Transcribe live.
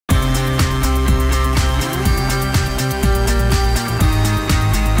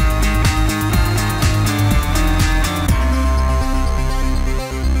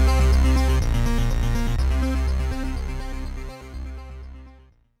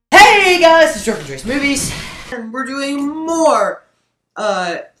guys, it's Joe from Joyce Movies, and we're doing more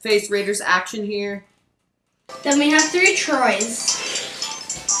Face Raiders action here. Then we have 3 Troys.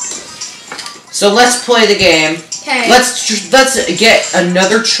 So let's play the game. Okay. Let's get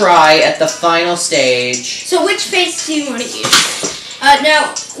another try at the final stage. So which face do you want to use?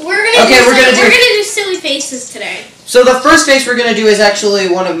 No, we're gonna do silly faces today. So the first face we're gonna do is actually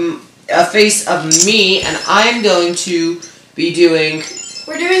a face of me, and I'm going to be doing.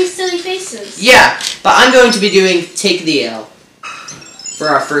 We're doing silly faces. Yeah, but I'm going to be doing Take the L for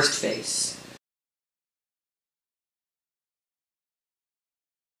our first face.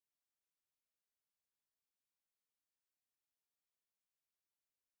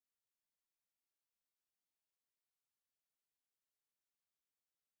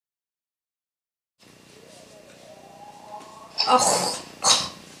 Oh.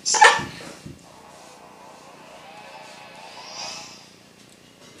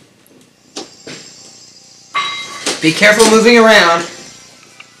 Be careful moving around.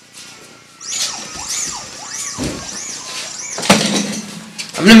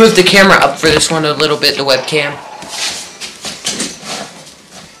 I'm gonna move the camera up for this one a little bit, the webcam.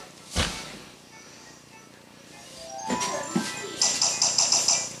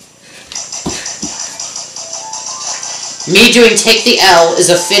 Me doing Take the L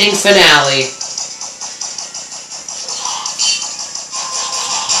is a fitting finale.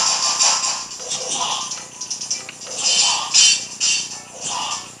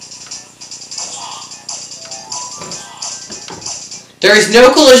 There is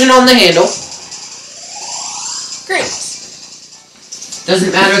no collision on the handle. Great.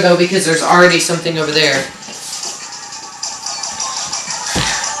 Doesn't matter though because there's already something over there.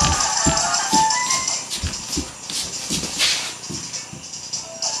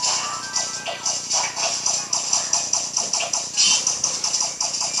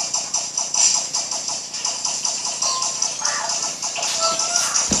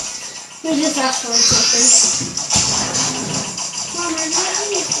 We just asked for something. Mom, are you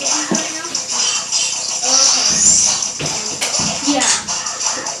letting me sit right now? Okay. Yeah.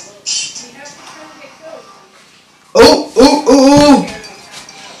 Oh, oh, oh!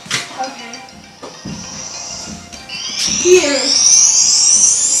 Okay. Here.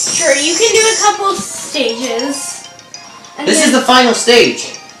 Sure, you can do a couple stages. This is the final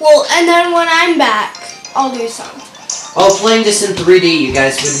stage. Well, and then when I'm back, I'll do some. Oh, playing this in 3D, you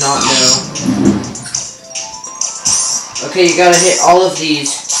guys would not know. Okay, you gotta hit all of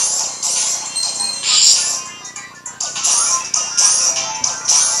these.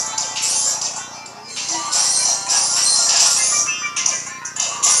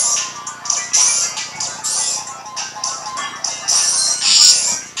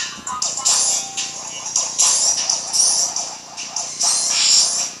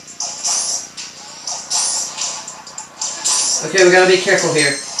 Okay, we gotta be careful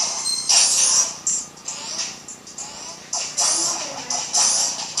here.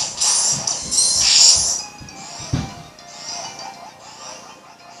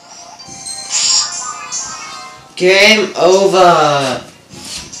 Game over.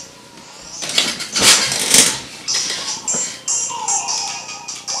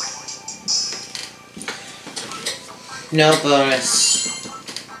 No bonus.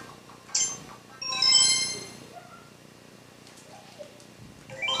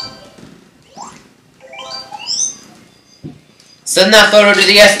 Send that photo to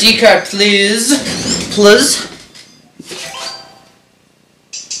the SD card, please. Please.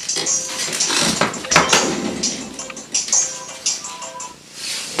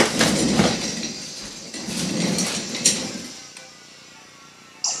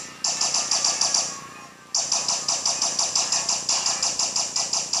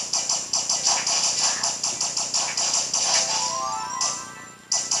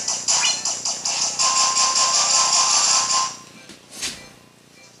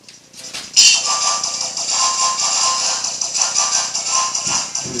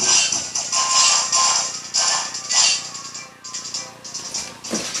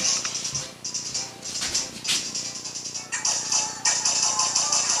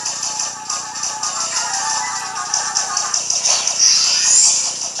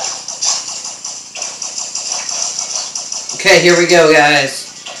 Okay, here we go, guys.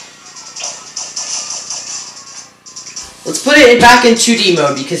 Let's put it back in 2D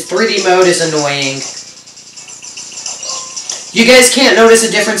mode, because 3D mode is annoying. You guys can't notice a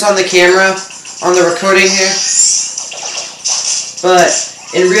difference on the camera, on the recording here. But,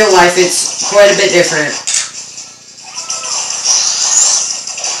 in real life, it's quite a bit different.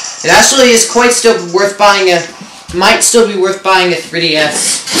 It actually is quite still worth buying might still be worth buying a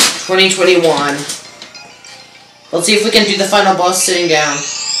 3DS 2021. Let's see if we can do the final boss sitting down.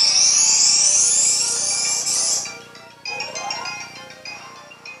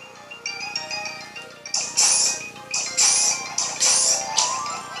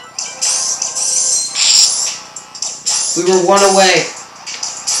 We were one away.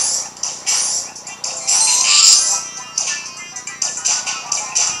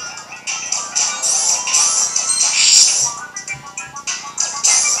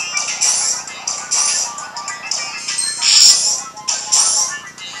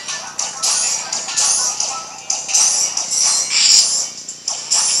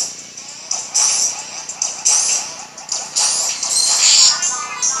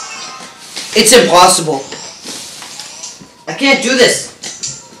 It's impossible. I can't do this.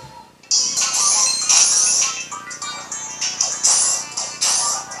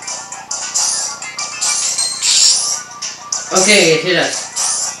 Okay, it hit us.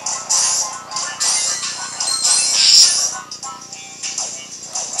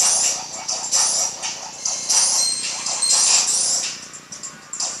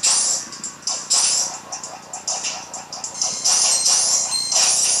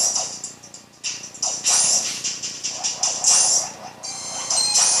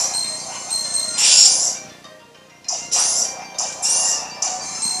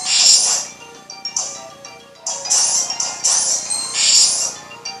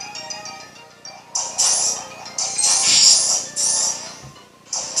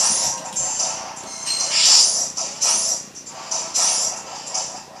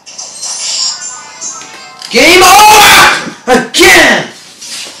 Game over! Again!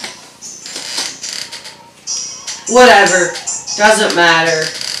 Whatever. Doesn't matter.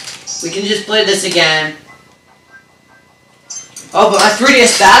 We can just play this again. Oh, but my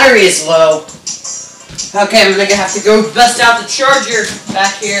 3DS battery is low. Okay, I'm gonna have to go bust out the charger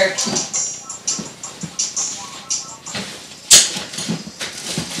back here.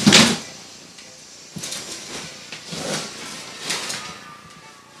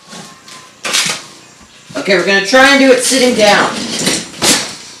 Okay, we're gonna try and do it sitting down.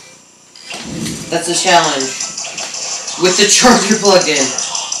 That's a challenge. With the charger plugged in.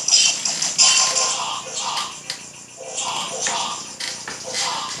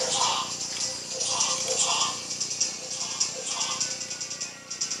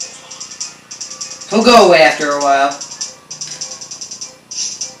 He'll go away after a while.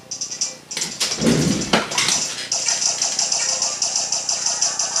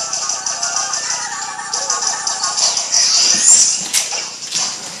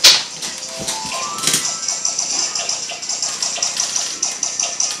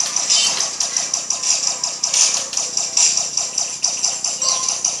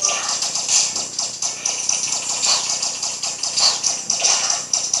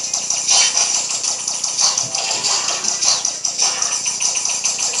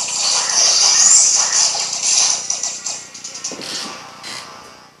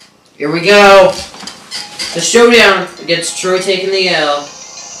 Here we go. The showdown against Troy taking the L.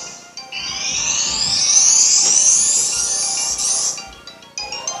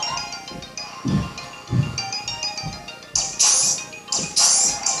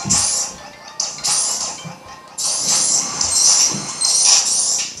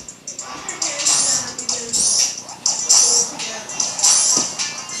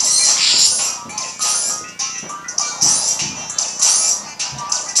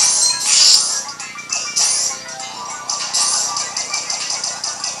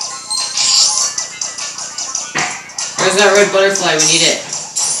 Where's that red butterfly? We need it.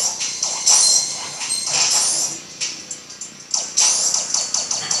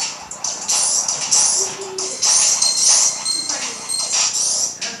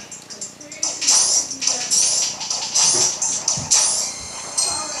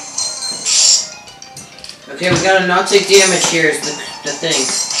 Okay, we gotta not take damage here is the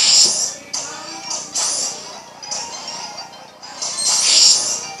thing.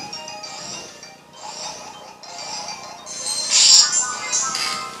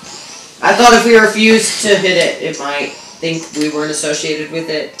 I thought if we refused to hit it, it might think we weren't associated with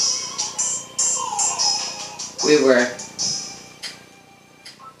it. We were.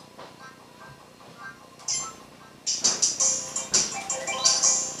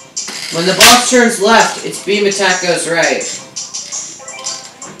 When the boss turns left, its beam attack goes right.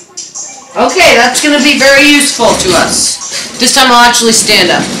 Okay, that's going to be very useful to us. This time I'll actually stand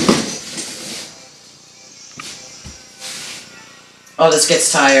up. Oh, this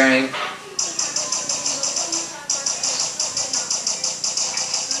gets tiring.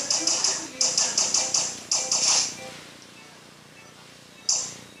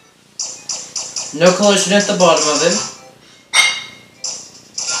 No collision at the bottom of it.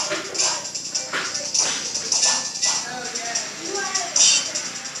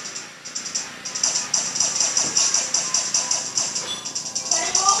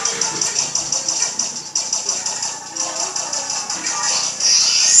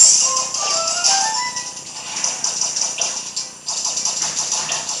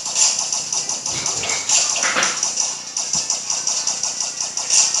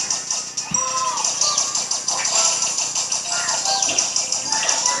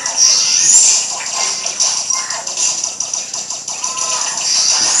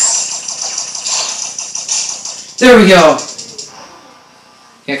 There we go.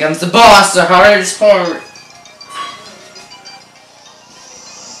 Here comes the boss, the hardest part.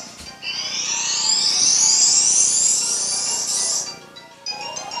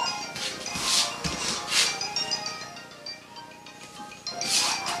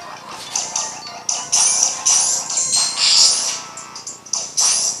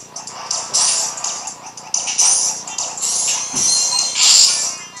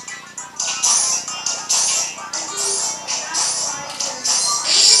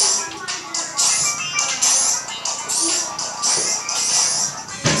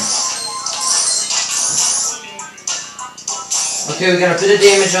 Okay, we got a bit of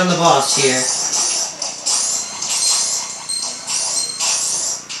damage on the boss here.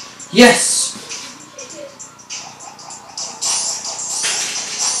 Yes!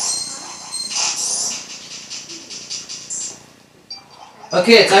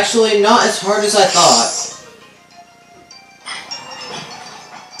 Okay, it's actually not as hard as I thought.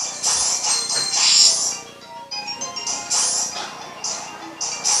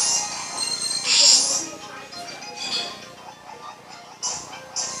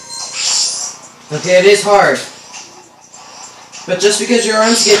 Okay, it is hard. But just because your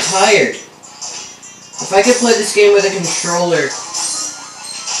arms get tired. If I could play this game with a controller.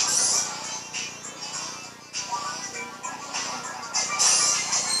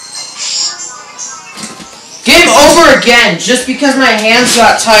 Game over again! Just because my hands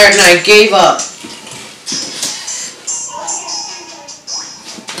got tired and I gave up.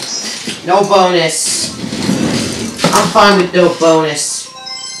 No bonus. I'm fine with no bonus.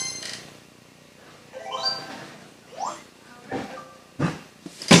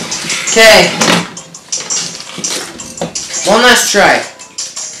 Okay. One last try.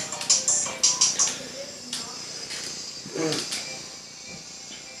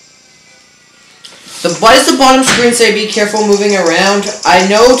 Why does the bottom screen say be careful moving around? I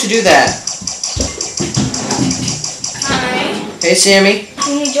know to do that. Hi. Hey, Sammy.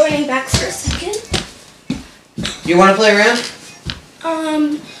 Can you join back for a second? You want to play around?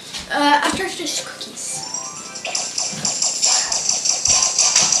 After just cookies.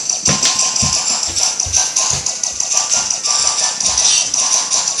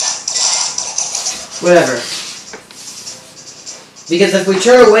 Whatever. Because if we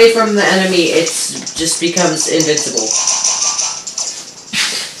turn away from the enemy, it just becomes invincible.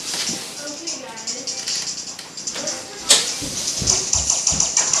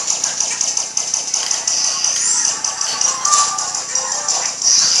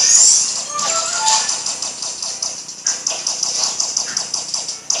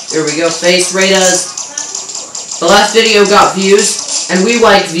 There we go, face rate us. The last video got views, and we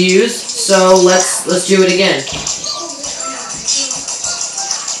like views, so let's do it again.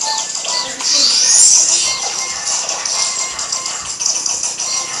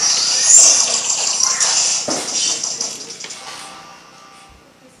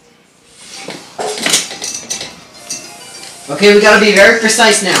 Okay, we gotta be very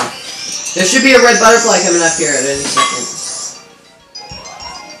precise now. There should be a red butterfly coming up here at any second.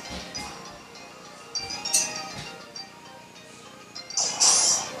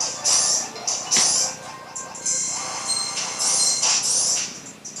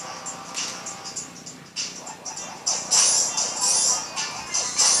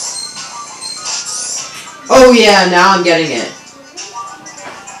 Oh yeah, now I'm getting it.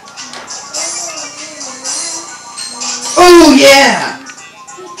 Oh yeah!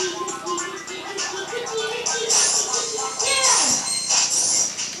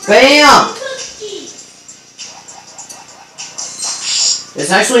 Bam!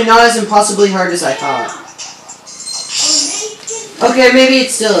 It's actually not as impossibly hard as I thought. Okay, maybe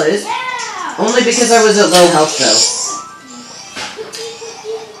it still is. Only because I was at low health though.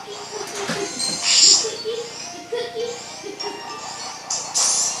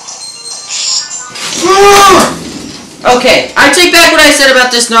 Okay, I take back what I said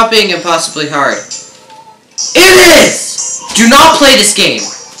about this not being impossibly hard. It is! Do not play this game.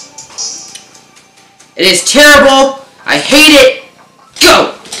 It is terrible. I hate it.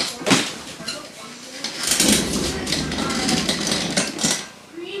 Go!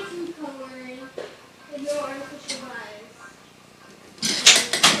 Read some coloring with no artificial dyes.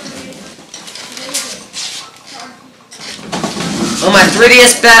 Well, my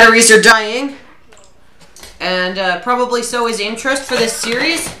 3DS batteries are dying. And probably so is interest for this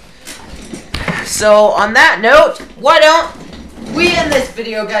series. So, on that note, why don't we end this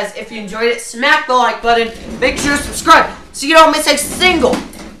video, guys? If you enjoyed it, smack the like button. Make sure to subscribe so you don't miss a single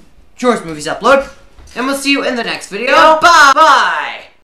George Movies upload. And we'll see you in the next video. Bye-bye!